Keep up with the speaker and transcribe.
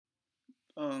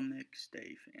A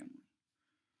McStay family.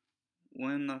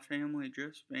 When the family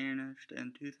just vanished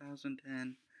in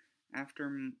 2010, after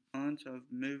months of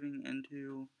moving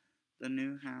into the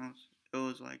new house, it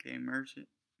was like a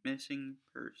missing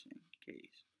person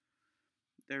case.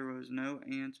 There was no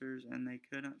answers and they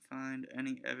couldn't find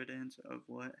any evidence of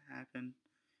what happened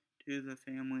to the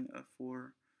family of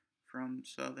four from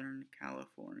Southern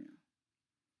California.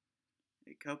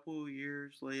 A couple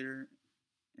years later,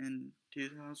 in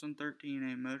 2013,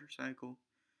 a motorcycle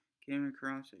came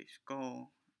across a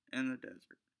skull in the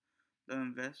desert. The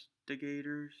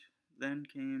investigators then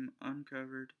came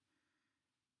uncovered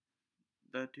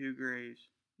the two graves.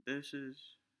 This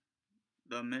is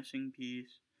the missing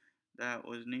piece that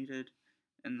was needed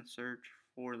in the search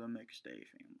for the McStay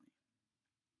family.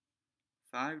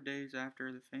 5 days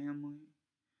after the family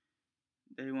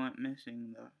they went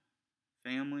missing, the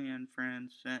family and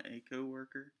friends sent a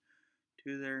coworker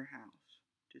to their house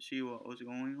to see what was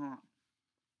going on.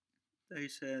 They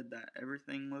said that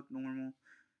everything looked normal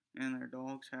and their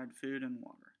dogs had food and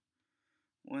water.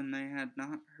 When they had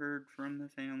not heard from the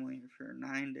family for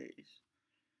 9 days,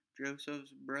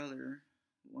 Joseph's brother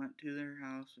went to their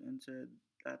house and said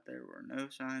that there were no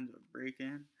signs of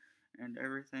break-in and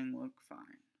everything looked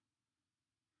fine.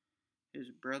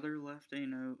 His brother left a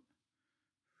note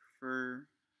for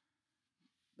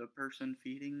the person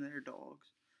feeding their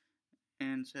dogs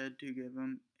and said to give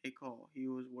him a call. He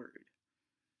was worried.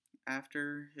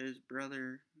 After his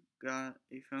brother got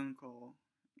a phone call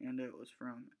and it was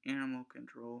from animal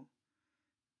control,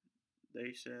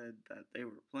 they said that they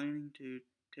were planning to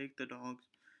take the dogs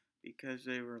because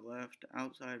they were left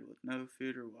outside with no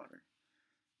food or water.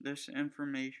 This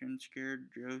information scared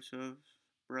Joseph's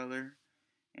brother,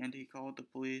 and he called the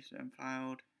police and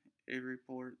filed a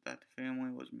report that the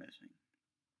family was missing.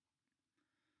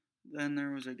 Then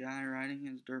there was a guy riding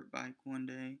his dirt bike one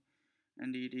day,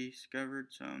 and he discovered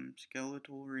some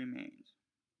skeletal remains.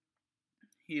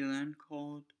 He then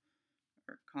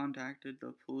contacted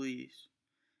the police,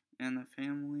 and the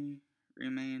family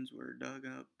remains were dug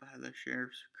up by the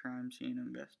sheriff's crime scene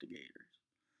investigators.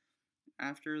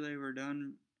 After they were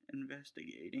done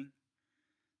investigating,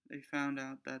 they found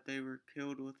out that they were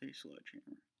killed with a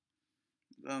sledgehammer.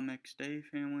 The McStay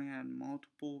family had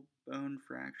multiple bone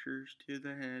fractures to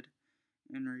the head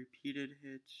and repeated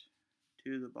hits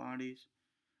to the bodies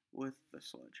with the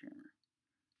sledgehammer.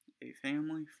 A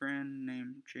family friend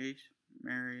named Chase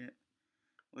Marriott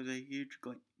was a huge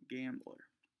gambler.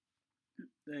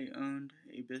 They owned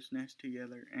a business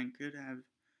together and could have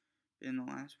been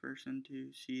the last person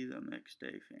to see the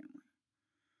McStay family.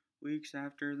 Weeks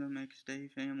after the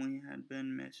McStay family had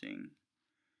been missing,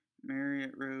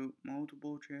 Marriott wrote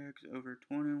multiple checks over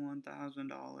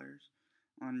 $21,000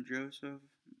 on Joseph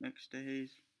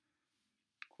McStay's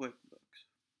QuickBooks.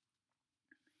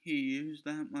 He used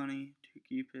that money to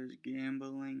keep his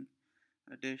gambling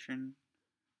addiction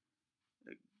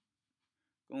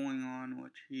going on,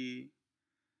 which he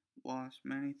lost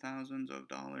many thousands of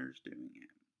dollars doing it.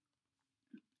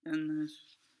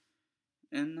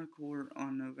 In the court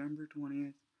on November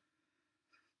 20th,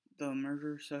 the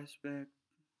murder suspect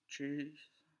Chase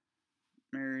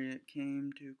Marriott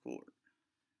came to court.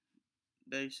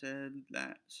 They said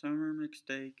that Summer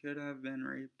McStay could have been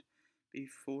raped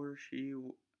before she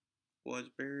was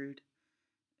buried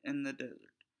in the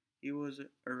desert. He was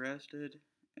arrested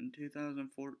in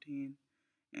 2014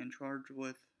 and charged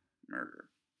with murder,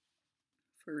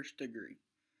 first degree.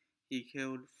 He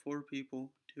killed 4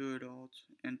 people, 2 adults,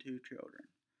 and 2 children.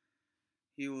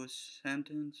 He was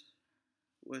sentenced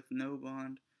with no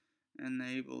bond, and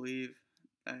they believe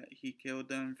that he killed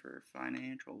them for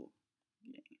financial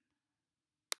gain.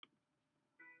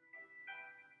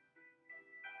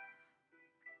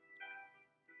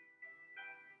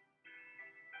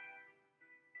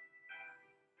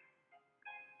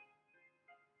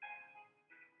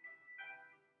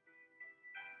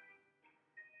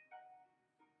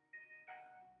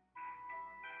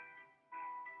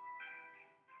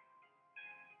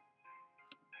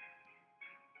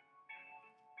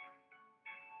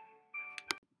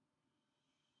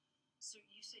 So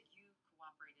you said you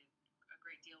cooperated a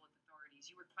great deal with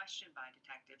authorities. You were questioned by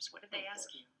detectives. What did they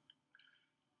ask you?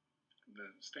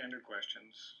 The standard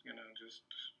questions, just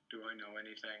do I know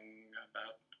anything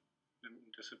about them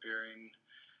disappearing?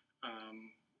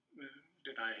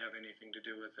 Did I have anything to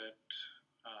do with it?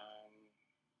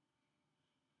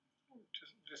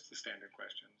 Just the standard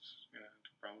questions.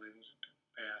 Probably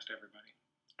they asked everybody.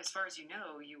 As far as you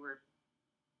know, you were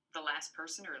the last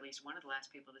person, or at least one of the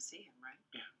last people to see him, right?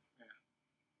 Yeah.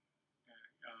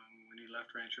 When he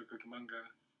left Rancho Cucamonga,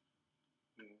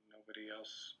 nobody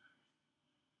else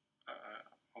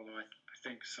although I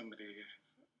think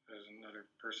there's another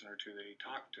person or two that he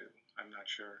talked to. I'm not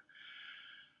sure.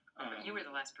 But you were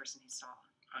the last person he saw.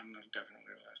 I'm not definitely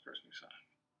the last person he saw.